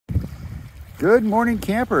Good morning,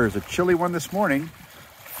 campers. A chilly one this morning.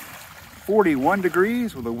 41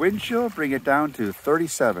 degrees with a wind chill, bring it down to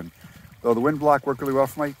 37. Though the wind block worked really well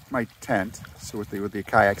for my tent, so with the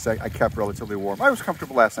kayaks, I kept relatively warm. I was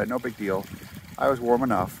comfortable last night, no big deal. I was warm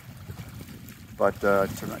enough. But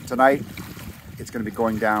tonight, it's going to be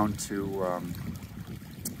going down to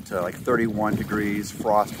like 31 degrees,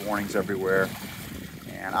 frost warnings everywhere,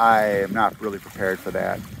 and I am not really prepared for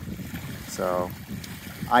that. So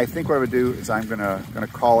I think what I'm gonna do is I'm gonna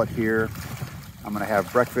call it here. I'm gonna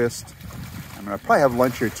have breakfast. I'm gonna probably have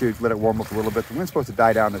lunch here too to let it warm up a little bit. The wind's supposed to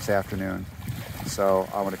die down this afternoon, so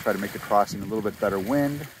I'm gonna try to make the crossing a little bit better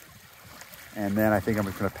wind, and then I think I'm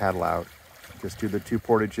just gonna paddle out. Just do the 2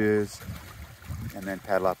 portages and then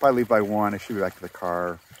paddle out. Probably leave by 1. I should be back to the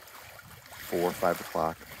car 4 or 5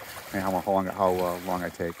 o'clock. And how long I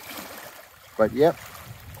take. But yep,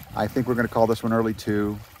 I think we're gonna call this one early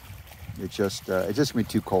too. It's just gonna be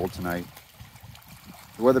too cold tonight.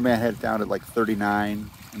 The weatherman had it down at like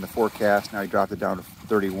 39 in the forecast. Now he dropped it down to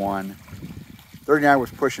 31. 39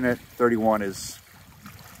 was pushing it. 31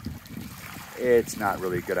 it's not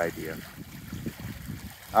really a good idea.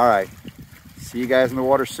 All right, see you guys in the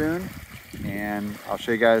water soon, and I'll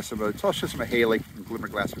show you guys some Haley and glimmer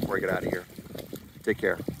glass before I get out of here. Take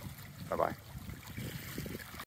care. Bye-bye.